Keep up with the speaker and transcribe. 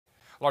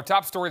Well, our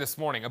top story this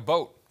morning, a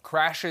boat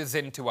crashes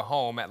into a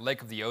home at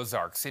Lake of the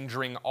Ozarks,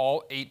 injuring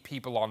all 8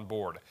 people on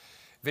board.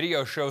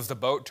 Video shows the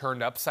boat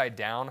turned upside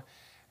down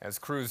as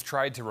crews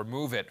tried to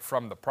remove it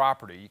from the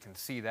property. You can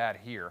see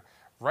that here,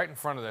 right in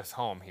front of this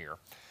home here.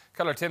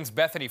 Color 10's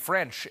Bethany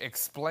French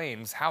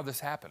explains how this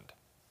happened.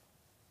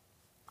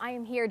 I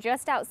am here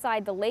just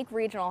outside the Lake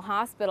Regional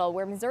Hospital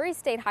where Missouri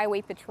State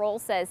Highway Patrol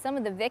says some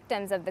of the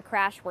victims of the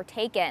crash were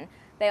taken.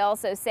 They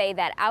also say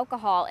that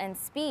alcohol and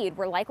speed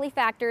were likely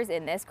factors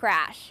in this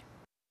crash.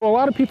 Well, a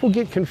lot of people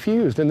get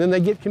confused, and then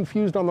they get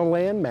confused on the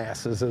land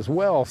masses as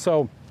well.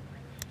 So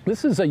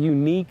this is a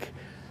unique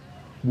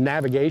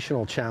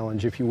navigational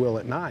challenge, if you will,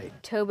 at night.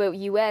 Towboat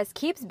US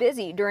keeps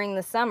busy during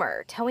the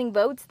summer, towing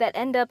boats that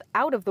end up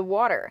out of the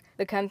water.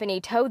 The company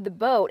towed the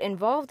boat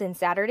involved in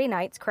Saturday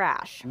night's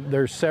crash.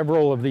 There's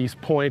several of these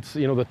points.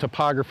 You know, the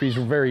topography is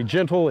very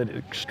gentle. It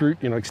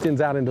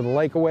extends out into the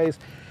lake a ways,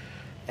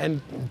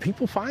 and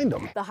people find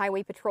them. The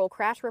Highway Patrol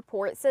crash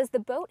report says the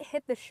boat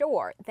hit the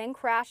shore, then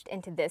crashed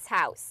into this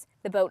house.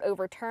 The boat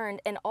overturned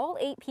and all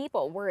 8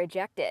 people were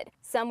ejected.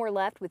 Some were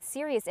left with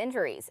serious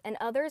injuries and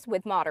others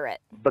with moderate.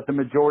 But the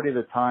majority of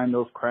the time,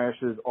 those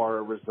crashes are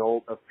a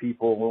result of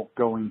people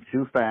going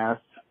too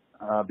fast,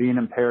 being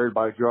impaired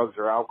by drugs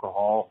or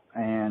alcohol,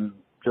 and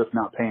just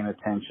not paying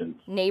attention.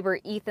 Neighbor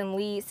Ethan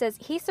Lee says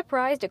he's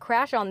surprised a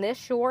crash on this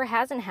shore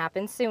hasn't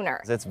happened sooner.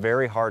 It's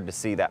very hard to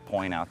see that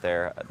point out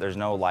there. There's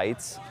no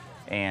lights,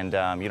 and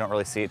you don't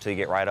really see it till you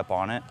get right up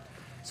on it.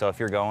 So if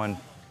you're going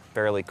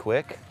fairly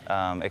quick,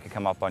 it could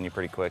come up on you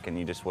pretty quick, and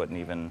you just wouldn't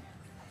even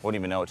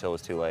know it till it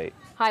was too late.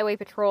 Highway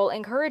Patrol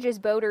encourages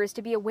boaters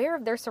to be aware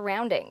of their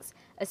surroundings,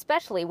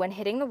 especially when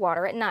hitting the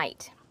water at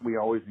night. We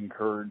always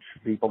encourage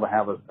people to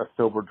have a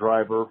sober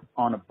driver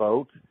on a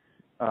boat.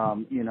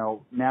 You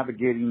know,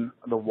 navigating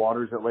the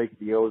waters at Lake of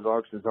the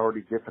Ozarks is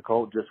already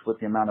difficult just with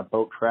the amount of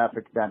boat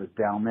traffic that is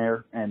down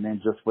there, and then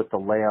just with the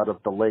layout of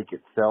the lake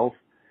itself.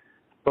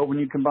 But when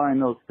you combine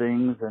those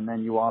things and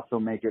then you also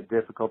make it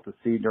difficult to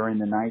see during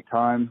the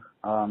nighttime,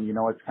 you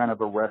know, it's kind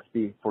of a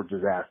recipe for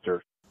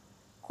disaster.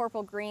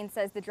 Corporal Green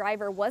says the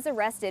driver was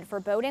arrested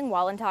for boating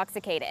while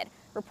intoxicated.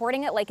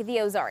 Reporting at Lake of the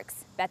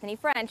Ozarks, Bethany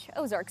French,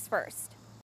 Ozarks First.